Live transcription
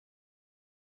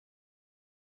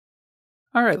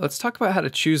All right, let's talk about how to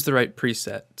choose the right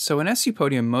preset. So in SU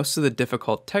Podium, most of the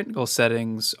difficult technical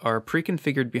settings are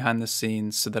pre-configured behind the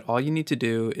scenes so that all you need to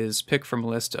do is pick from a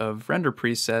list of render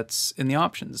presets in the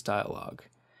options dialog.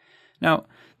 Now,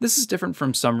 this is different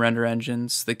from some render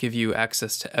engines that give you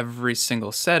access to every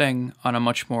single setting on a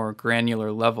much more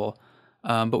granular level,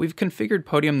 but we've configured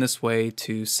Podium this way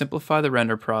to simplify the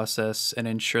render process and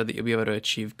ensure that you'll be able to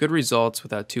achieve good results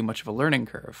without too much of a learning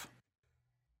curve.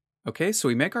 Okay, so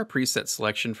we make our preset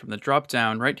selection from the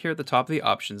drop-down right here at the top of the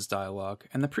options dialog,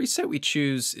 and the preset we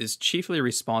choose is chiefly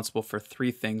responsible for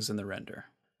three things in the render.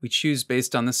 We choose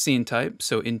based on the scene type,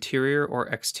 so interior or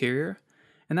exterior,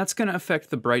 and that's going to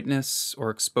affect the brightness or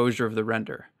exposure of the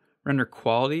render. Render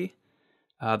quality,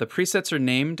 the presets are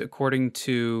named according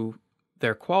to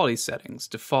their quality settings,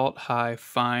 default, high,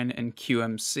 fine, and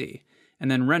QMC, and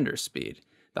then render speed.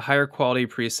 The higher quality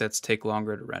presets take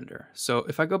longer to render. So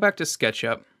if I go back to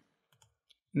SketchUp,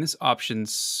 in this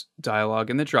options dialog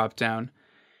in the dropdown,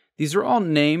 these are all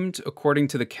named according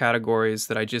to the categories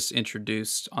that I just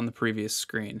introduced on the previous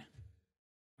screen.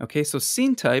 Okay, so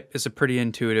scene type is a pretty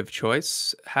intuitive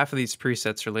choice. Half of these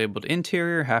presets are labeled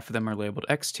interior, half of them are labeled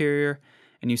exterior,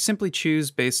 and you simply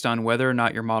choose based on whether or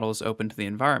not your model is open to the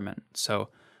environment.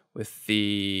 So with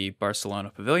the Barcelona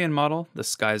Pavilion model, the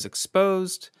sky is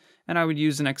exposed, and I would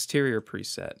use an exterior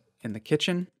preset. In the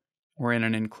kitchen, we're in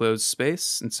an enclosed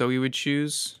space, and so we would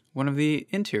choose one of the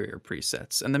interior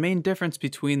presets. And the main difference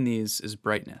between these is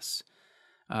brightness.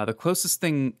 The closest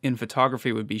thing in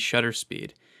photography would be shutter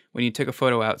speed. When you take a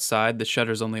photo outside, the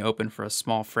shutter's only open for a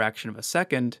small fraction of a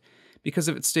second, because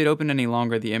if it stayed open any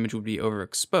longer, the image would be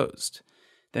overexposed.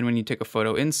 Then when you take a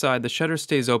photo inside, the shutter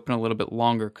stays open a little bit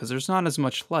longer because there's not as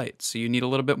much light, so you need a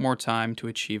little bit more time to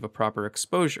achieve a proper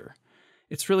exposure.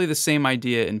 It's really the same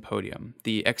idea in Podium.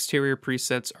 The exterior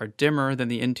presets are dimmer than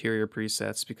the interior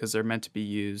presets because they're meant to be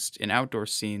used in outdoor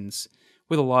scenes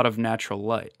with a lot of natural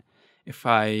light. If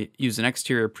I use an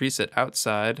exterior preset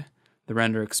outside, the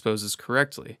render exposes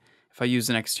correctly. If I use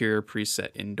an exterior preset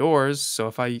indoors, so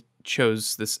if I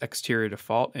chose this exterior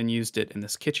default and used it in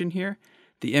this kitchen here,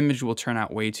 the image will turn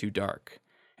out way too dark.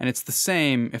 And it's the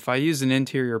same if I use an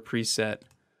interior preset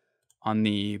on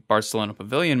the Barcelona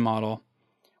Pavilion model,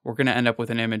 we're going to end up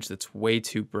with an image that's way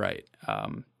too bright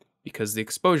because the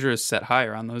exposure is set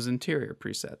higher on those interior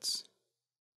presets.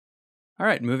 All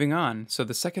right, moving on. So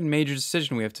the second major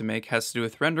decision we have to make has to do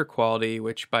with render quality,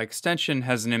 which by extension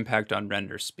has an impact on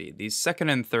render speed. These second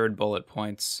and third bullet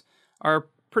points are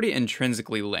pretty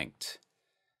intrinsically linked.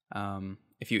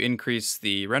 If you increase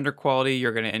the render quality,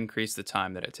 you're going to increase the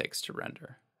time that it takes to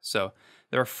render. So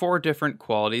there are 4 different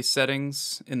quality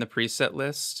settings in the preset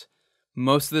list.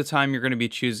 Most of the time, you're going to be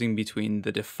choosing between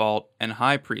the default and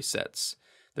high presets.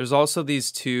 There's also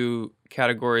these 2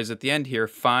 categories at the end here,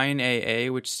 Fine AA,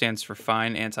 which stands for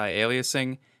Fine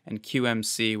Anti-Aliasing, and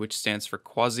QMC, which stands for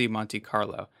Quasi Monte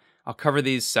Carlo. I'll cover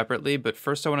these separately, but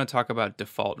first I want to talk about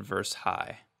default versus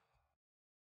high.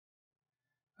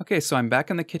 Okay, so I'm back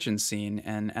in the kitchen scene,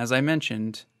 and as I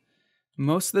mentioned,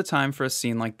 most of the time for a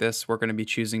scene like this, we're going to be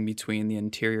choosing between the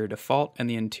interior default and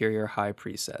the interior high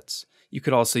presets. You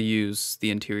could also use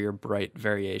the interior bright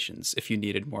variations if you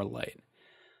needed more light.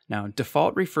 Now,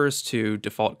 default refers to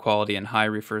default quality and high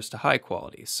refers to high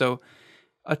quality. So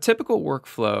a typical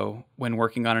workflow when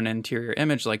working on an interior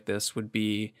image like this would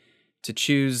be to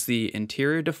choose the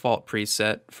interior default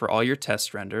preset for all your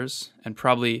test renders and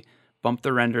probably bump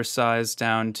the render size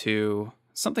down to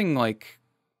something like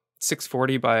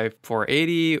 640 by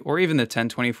 480 or even the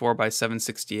 1024 by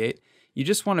 768. You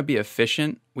just want to be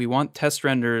efficient. We want test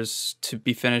renders to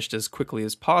be finished as quickly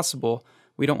as possible.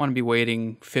 We don't want to be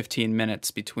waiting 15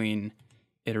 minutes between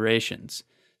iterations.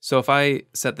 So if I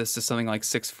set this to something like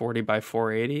 640 by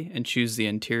 480 and choose the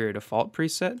interior default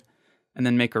preset and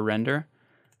then make a render,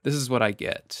 this is what I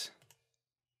get.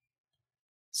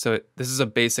 So this is a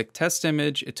basic test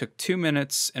image. It took 2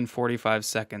 minutes and 45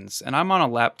 seconds, and I'm on a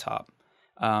laptop.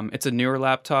 It's a newer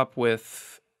laptop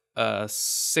with a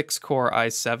 6-core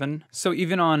i7. So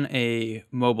even on a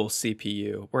mobile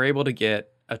CPU, we're able to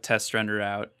get a test render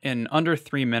out in under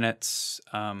 3 minutes,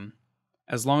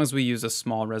 as long as we use a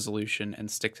small resolution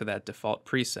and stick to that default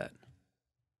preset.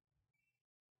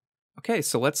 Okay,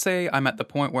 so let's say I'm at the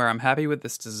point where I'm happy with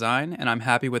this design and I'm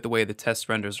happy with the way the test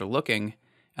renders are looking,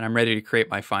 and I'm ready to create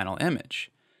my final image.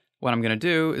 What I'm going to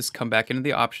do is come back into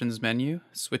the options menu,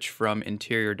 switch from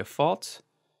interior default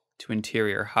to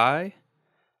interior high,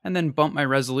 and then bump my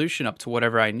resolution up to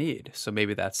whatever I need. So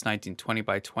maybe that's 1920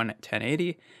 by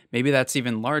 1080, maybe that's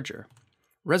even larger.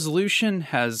 Resolution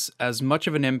has as much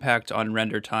of an impact on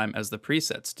render time as the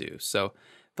presets do. So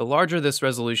the larger this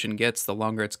resolution gets, the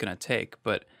longer it's going to take.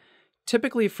 But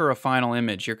Typically for a final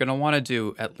image, you're going to want to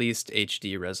do at least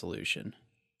HD resolution,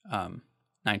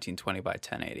 1920 by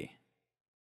 1080.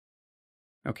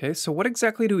 Okay, so what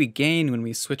exactly do we gain when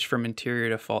we switch from interior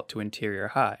default to interior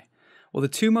high? Well, the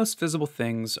two most visible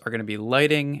things are going to be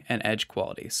lighting and edge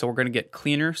quality. So we're going to get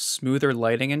cleaner, smoother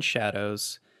lighting and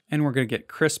shadows, and we're going to get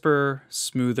crisper,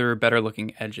 smoother, better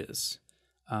looking edges.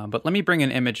 But let me bring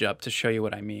an image up to show you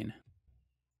what I mean.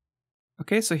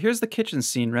 Okay, so here's the kitchen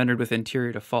scene rendered with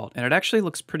interior default, and it actually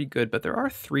looks pretty good, but there are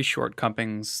three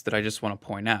shortcomings that I just want to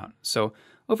point out. So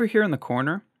over here in the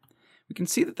corner, we can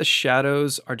see that the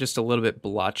shadows are just a little bit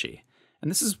blotchy. And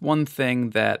this is one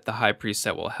thing that the high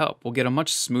preset will help. We'll get a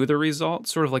much smoother result,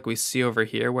 sort of like we see over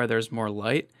here where there's more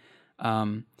light,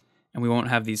 and we won't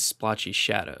have these splotchy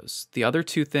shadows. The other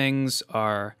two things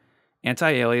are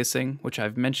anti-aliasing, which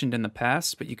I've mentioned in the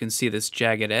past, but you can see this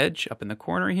jagged edge up in the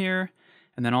corner here.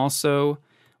 And then also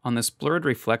on this blurred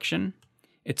reflection,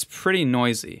 it's pretty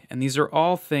noisy. And these are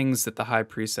all things that the high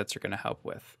presets are going to help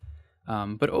with.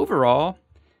 But overall,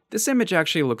 this image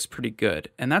actually looks pretty good.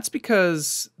 And that's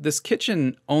because this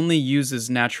kitchen only uses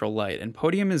natural light. And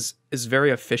Podium is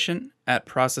very efficient at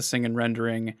processing and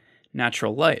rendering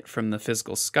natural light from the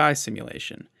physical sky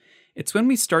simulation. It's when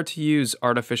we start to use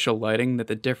artificial lighting that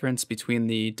the difference between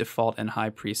the default and high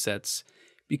presets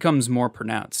becomes more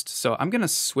pronounced. So I'm going to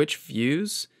switch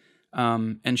views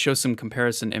and show some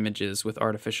comparison images with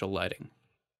artificial lighting.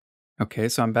 Okay,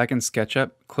 so I'm back in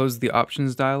SketchUp, close the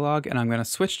options dialog, and I'm going to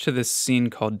switch to this scene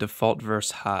called default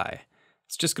versus high.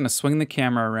 It's just going to swing the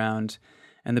camera around,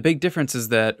 and the big difference is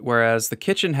that whereas the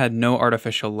kitchen had no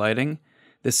artificial lighting,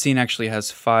 this scene actually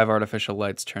has 5 artificial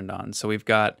lights turned on. So we've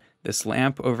got this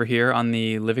lamp over here on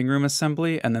the living room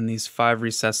assembly, and then these 5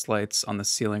 recessed lights on the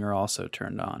ceiling are also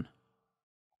turned on.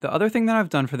 The other thing that I've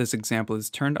done for this example is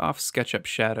turned off SketchUp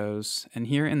shadows, and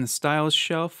here in the styles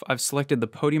shelf, I've selected the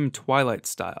Podium Twilight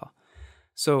style.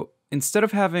 So instead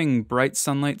of having bright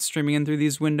sunlight streaming in through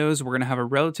these windows, we're going to have a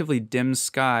relatively dim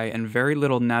sky and very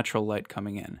little natural light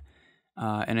coming in.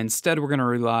 And instead, we're going to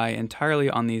rely entirely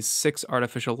on these 6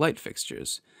 artificial light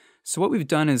fixtures. So what we've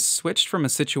done is switched from a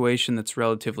situation that's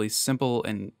relatively simple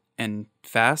and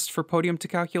fast for Podium to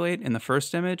calculate in the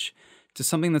first image to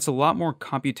something that's a lot more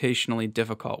computationally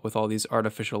difficult with all these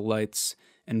artificial lights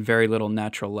and very little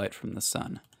natural light from the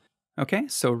sun. Okay,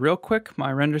 so real quick,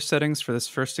 my render settings for this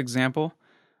first example.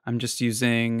 I'm just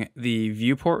using the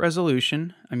viewport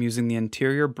resolution. I'm using the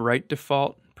interior bright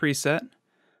default preset.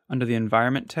 Under the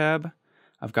environment tab,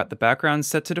 I've got the background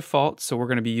set to default, so we're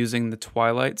going to be using the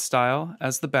twilight style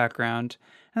as the background.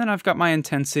 And then I've got my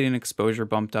intensity and exposure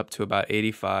bumped up to about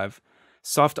 85.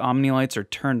 Soft omni lights are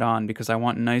turned on because I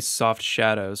want nice soft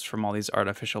shadows from all these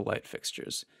artificial light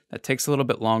fixtures. That takes a little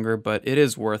bit longer, but it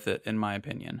is worth it in my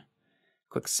opinion.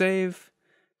 Click Save,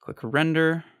 click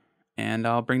Render, and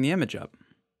I'll bring the image up.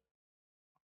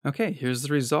 Okay, here's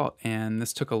the result, and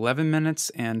this took 11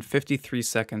 minutes and 53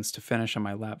 seconds to finish on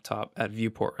my laptop at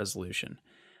viewport resolution.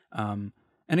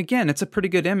 And again, it's a pretty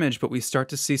good image, but we start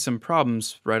to see some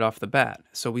problems right off the bat.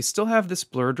 So we still have this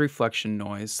blurred reflection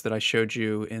noise that I showed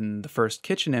you in the first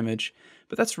kitchen image,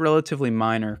 but that's relatively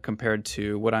minor compared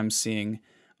to what I'm seeing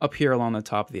up here along the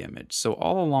top of the image. So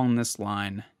all along this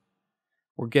line,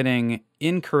 we're getting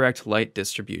incorrect light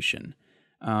distribution.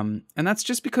 And that's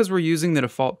just because we're using the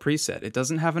default preset. It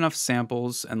doesn't have enough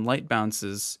samples and light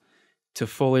bounces to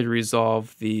fully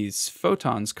resolve these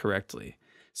photons correctly.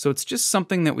 So it's just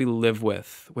something that we live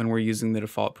with when we're using the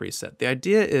default preset. The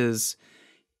idea is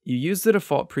you use the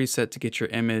default preset to get your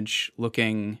image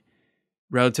looking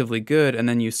relatively good, and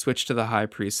then you switch to the high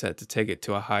preset to take it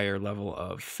to a higher level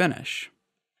of finish.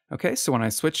 Okay, so when I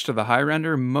switch to the high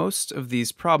render, most of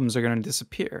these problems are going to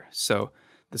disappear. So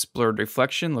this blurred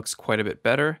reflection looks quite a bit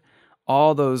better.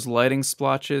 All those lighting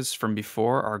splotches from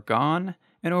before are gone,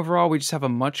 and overall we just have a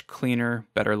much cleaner,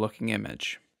 better looking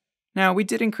image. Now, we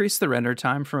did increase the render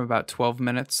time from about 12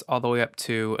 minutes all the way up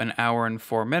to an hour and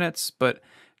 4 minutes, but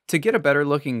to get a better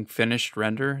looking finished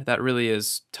render, that really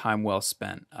is time well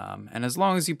spent. And as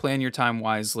long as you plan your time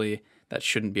wisely, that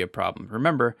shouldn't be a problem.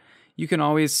 Remember, you can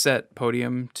always set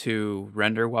Podium to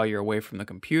render while you're away from the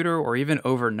computer or even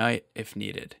overnight if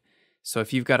needed. So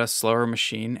if you've got a slower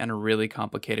machine and a really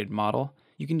complicated model,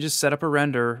 you can just set up a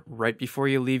render right before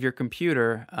you leave your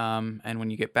computer, and when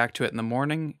you get back to it in the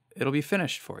morning, it'll be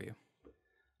finished for you.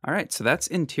 All right, so that's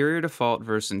interior default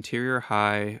versus interior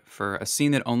high for a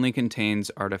scene that only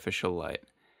contains artificial light.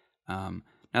 Now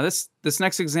this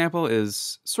next example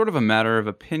is sort of a matter of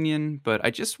opinion, but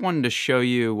I just wanted to show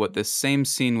you what this same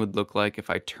scene would look like if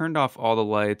I turned off all the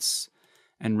lights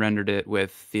and rendered it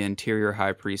with the interior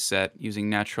high preset using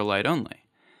natural light only.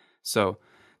 So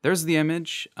there's the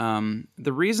image.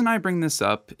 The reason I bring this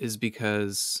up is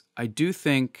because I do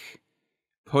think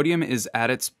Podium is at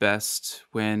its best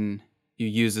when you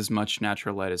use as much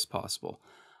natural light as possible.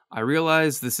 I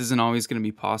realize this isn't always going to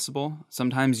be possible.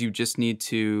 Sometimes you just need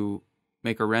to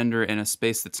make a render in a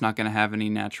space that's not going to have any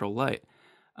natural light.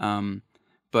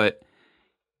 But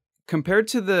compared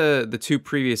to the two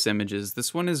previous images,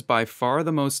 this one is by far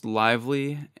the most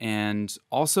lively and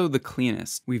also the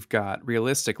cleanest. We've got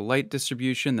realistic light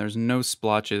distribution. There's no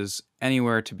splotches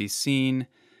anywhere to be seen.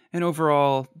 And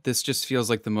overall, this just feels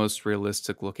like the most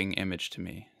realistic looking image to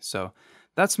me. So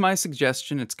that's my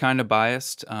suggestion. It's kind of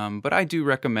biased, but I do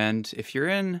recommend if you're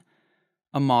in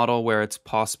a model where it's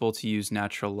possible to use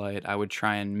natural light, I would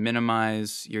try and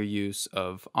minimize your use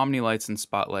of omni-lights and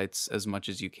spotlights as much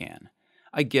as you can.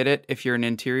 I get it if you're an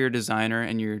interior designer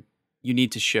and you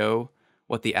need to show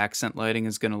what the accent lighting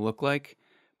is going to look like.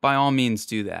 By all means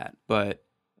do that, but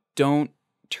don't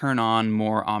turn on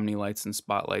more omni-lights and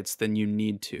spotlights than you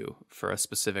need to for a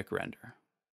specific render.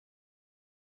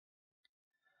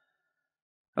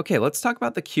 Okay, let's talk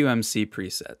about the QMC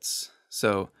presets.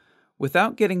 So,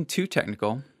 without getting too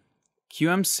technical,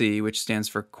 QMC, which stands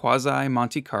for Quasi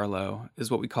Monte Carlo,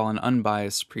 is what we call an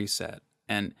unbiased preset.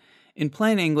 And in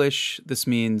plain English, this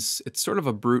means it's sort of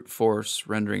a brute force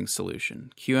rendering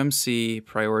solution. QMC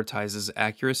prioritizes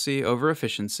accuracy over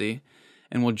efficiency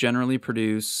and will generally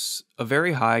produce a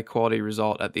very high quality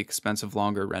result at the expense of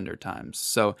longer render times.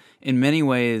 So in many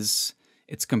ways,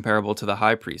 it's comparable to the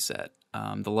high preset.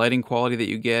 The lighting quality that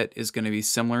you get is going to be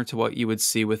similar to what you would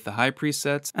see with the high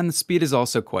presets, and the speed is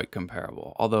also quite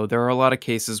comparable, although there are a lot of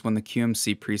cases when the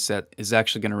QMC preset is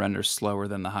actually going to render slower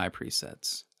than the high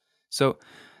presets. So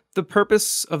the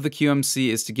purpose of the QMC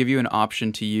is to give you an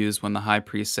option to use when the high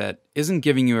preset isn't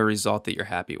giving you a result that you're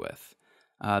happy with.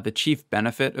 The chief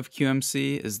benefit of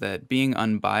QMC is that being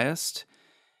unbiased,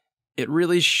 it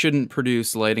really shouldn't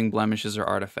produce lighting blemishes or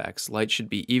artifacts. Light should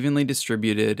be evenly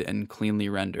distributed and cleanly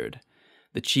rendered.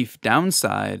 The chief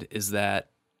downside is that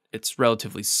it's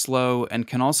relatively slow and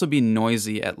can also be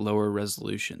noisy at lower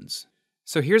resolutions.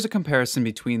 So here's a comparison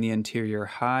between the interior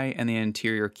high and the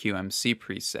interior QMC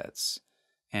presets.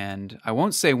 And I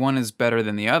won't say one is better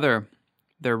than the other.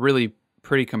 They're really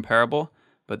pretty comparable,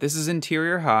 but this is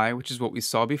interior high, which is what we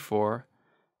saw before,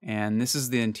 and this is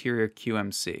the interior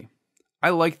QMC.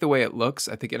 I like the way it looks.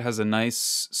 I think it has a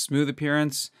nice, smooth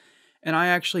appearance, and I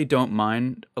actually don't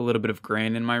mind a little bit of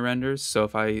grain in my renders, so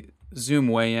if I zoom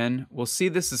way in, we'll see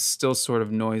this is still sort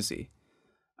of noisy.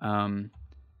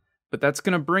 But that's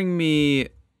going to bring me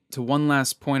to one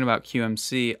last point about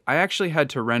QMC. I actually had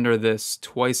to render this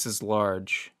twice as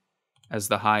large as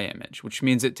the high image, which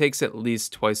means it takes at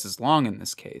least twice as long in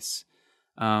this case.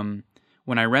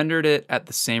 When I rendered it at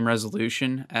the same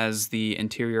resolution as the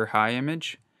interior high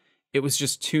image, it was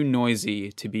just too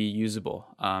noisy to be usable.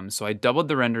 So I doubled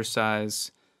the render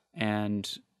size, and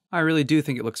I really do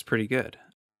think it looks pretty good.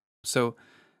 So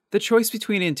the choice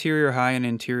between interior high and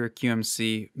interior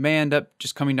QMC may end up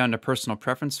just coming down to personal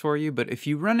preference for you, but if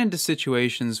you run into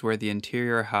situations where the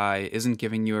interior high isn't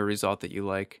giving you a result that you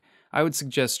like, I would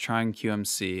suggest trying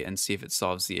QMC and see if it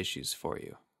solves the issues for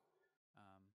you.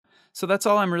 So that's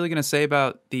all I'm really going to say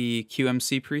about the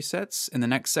QMC presets. In the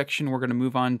next section, we're going to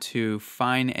move on to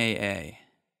Fine AA.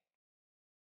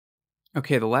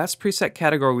 Okay, the last preset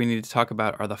category we need to talk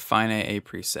about are the Fine AA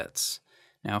presets.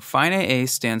 Now, Fine AA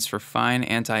stands for Fine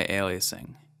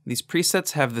Anti-Aliasing. These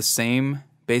presets have the same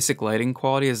basic lighting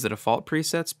quality as the default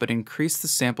presets, but increase the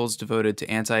samples devoted to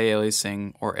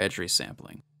anti-aliasing or edge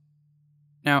resampling.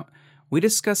 Now, we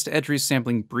discussed edge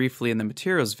resampling briefly in the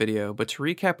materials video, but to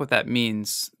recap what that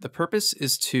means, the purpose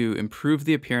is to improve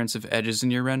the appearance of edges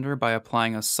in your render by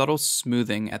applying a subtle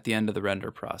smoothing at the end of the render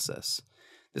process.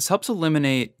 This helps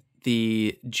eliminate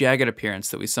the jagged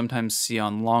appearance that we sometimes see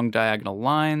on long diagonal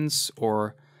lines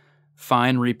or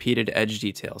fine repeated edge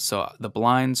details. So the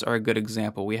blinds are a good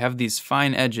example. We have these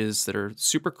fine edges that are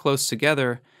super close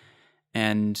together,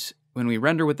 and when we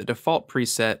render with the default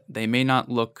preset, they may not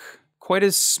look quite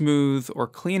as smooth or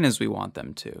clean as we want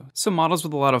them to. So models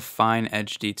with a lot of fine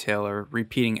edge detail or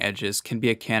repeating edges can be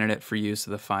a candidate for use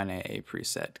of the Fine AA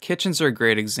preset. Kitchens are a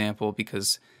great example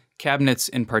because cabinets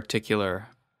in particular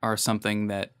are something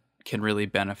that can really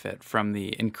benefit from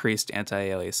the increased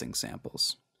anti-aliasing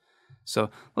samples.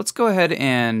 So let's go ahead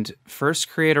and first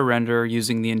create a render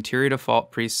using the interior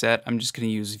default preset. I'm just going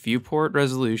to use viewport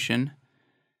resolution,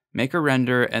 make a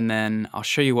render, and then I'll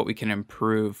show you what we can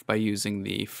improve by using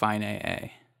the Fine AA.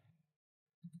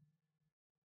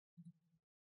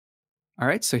 All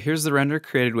right, so here's the render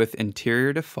created with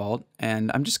interior default,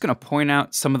 and I'm just going to point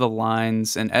out some of the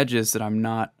lines and edges that I'm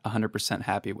not 100%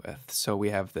 happy with. So we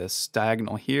have this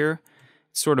diagonal here.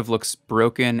 It sort of looks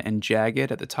broken and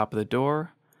jagged at the top of the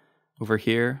door. Over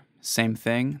here, same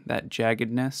thing, that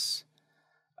jaggedness.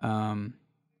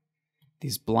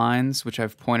 These blinds, which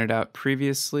I've pointed out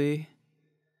previously.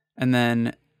 And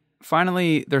then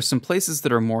finally, there's some places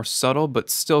that are more subtle but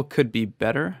still could be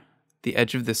better. The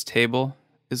edge of this table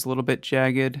is a little bit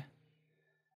jagged,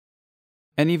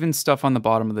 and even stuff on the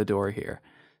bottom of the door here.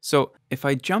 So if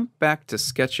I jump back to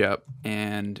SketchUp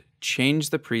and change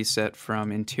the preset from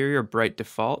interior bright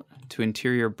default to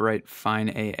interior bright fine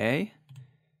AA,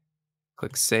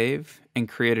 click save and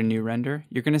create a new render,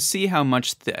 you're going to see how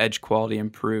much the edge quality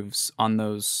improves on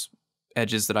those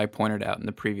edges that I pointed out in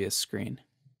the previous screen.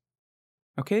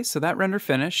 Okay, so that render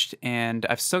finished, and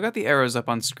I've still got the arrows up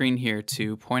on screen here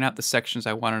to point out the sections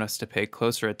I wanted us to pay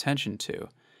closer attention to.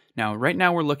 Now, right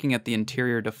now we're looking at the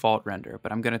interior default render,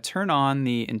 but I'm going to turn on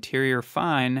the interior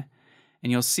fine,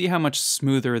 and you'll see how much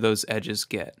smoother those edges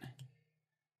get.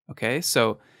 Okay,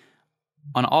 so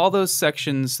on all those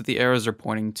sections that the arrows are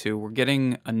pointing to, we're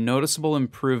getting a noticeable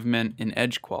improvement in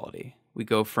edge quality. We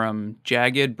go from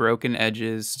jagged, broken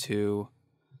edges to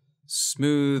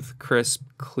smooth, crisp,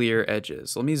 clear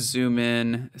edges. Let me zoom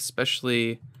in,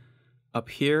 especially up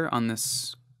here on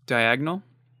this diagonal.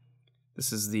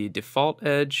 This is the default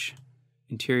edge,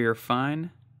 interior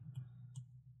fine.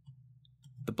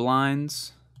 The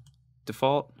blinds,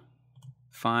 default,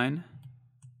 fine.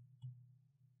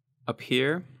 Up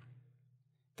here,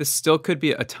 this still could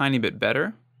be a tiny bit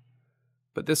better,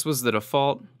 but this was the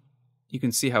default. You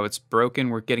can see how it's broken.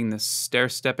 We're getting this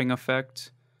stair-stepping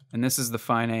effect. And this is the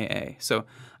Fine AA. So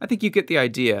I think you get the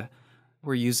idea.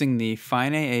 We're using the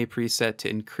Fine AA preset to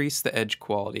increase the edge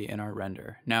quality in our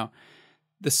render. Now,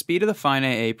 the speed of the Fine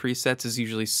AA presets is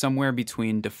usually somewhere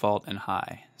between default and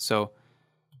high. So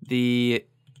the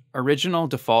original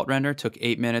default render took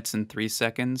 8 minutes and 3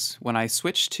 seconds. When I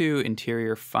switched to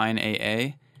interior Fine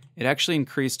AA, it actually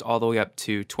increased all the way up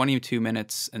to 22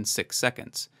 minutes and 6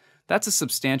 seconds. That's a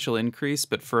substantial increase,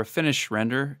 but for a finished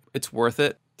render, it's worth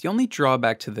it. The only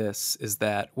drawback to this is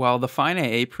that while the Fine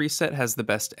AA preset has the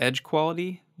best edge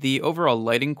quality, the overall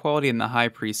lighting quality in the high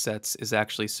presets is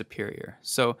actually superior.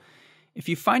 So if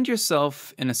you find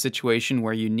yourself in a situation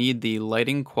where you need the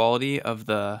lighting quality of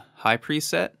the high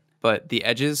preset, but the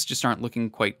edges just aren't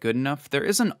looking quite good enough, there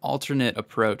is an alternate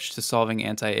approach to solving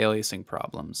anti-aliasing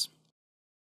problems.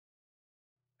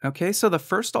 Okay, so the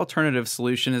first alternative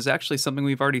solution is actually something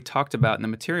we've already talked about in the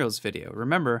materials video.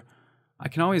 Remember, I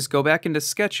can always go back into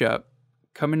SketchUp,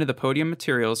 come into the Podium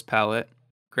Materials palette,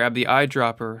 grab the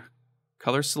eyedropper,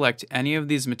 color select any of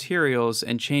these materials,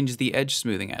 and change the edge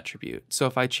smoothing attribute. So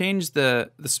if I change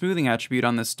the smoothing attribute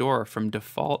on this door from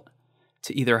default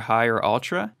to either high or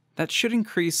ultra, that should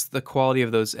increase the quality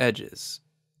of those edges.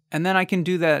 And then I can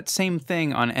do that same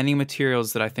thing on any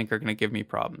materials that I think are going to give me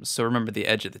problems. So remember, the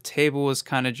edge of the table is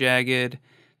kind of jagged,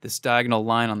 this diagonal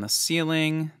line on the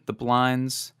ceiling, the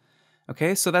blinds.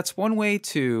 Okay, so that's one way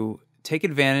to take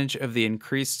advantage of the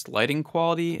increased lighting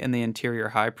quality in the interior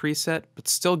high preset, but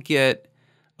still get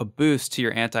a boost to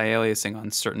your anti-aliasing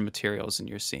on certain materials in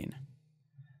your scene.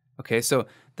 Okay, so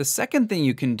the second thing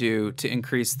you can do to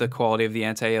increase the quality of the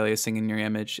anti-aliasing in your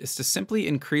image is to simply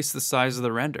increase the size of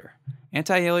the render.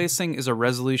 Anti-aliasing is a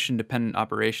resolution-dependent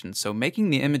operation, so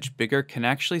making the image bigger can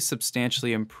actually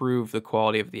substantially improve the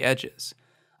quality of the edges.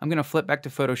 I'm going to flip back to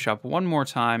Photoshop one more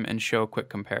time and show a quick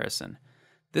comparison.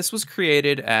 This was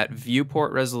created at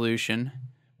viewport resolution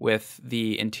with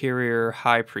the interior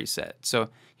high preset. So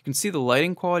you can see the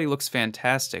lighting quality looks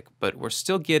fantastic, but we're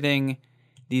still getting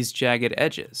these jagged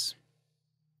edges.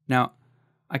 Now,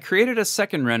 I created a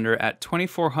second render at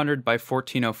 2400 by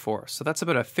 1404, so that's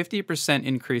about a 50%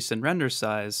 increase in render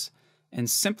size, and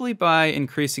simply by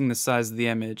increasing the size of the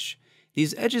image,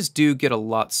 these edges do get a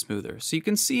lot smoother. So you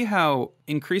can see how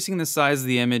increasing the size of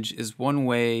the image is one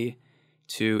way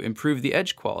to improve the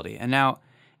edge quality. And now,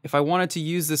 if I wanted to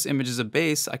use this image as a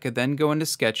base, I could then go into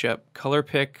SketchUp, color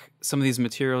pick some of these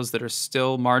materials that are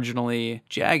still marginally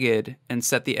jagged, and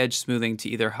set the edge smoothing to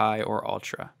either high or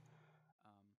ultra.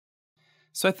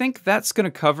 So I think that's going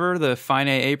to cover the Fine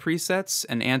AA presets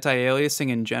and anti-aliasing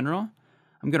in general.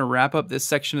 I'm going to wrap up this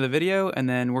section of the video, and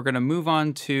then we're going to move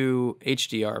on to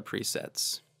HDR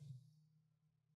presets.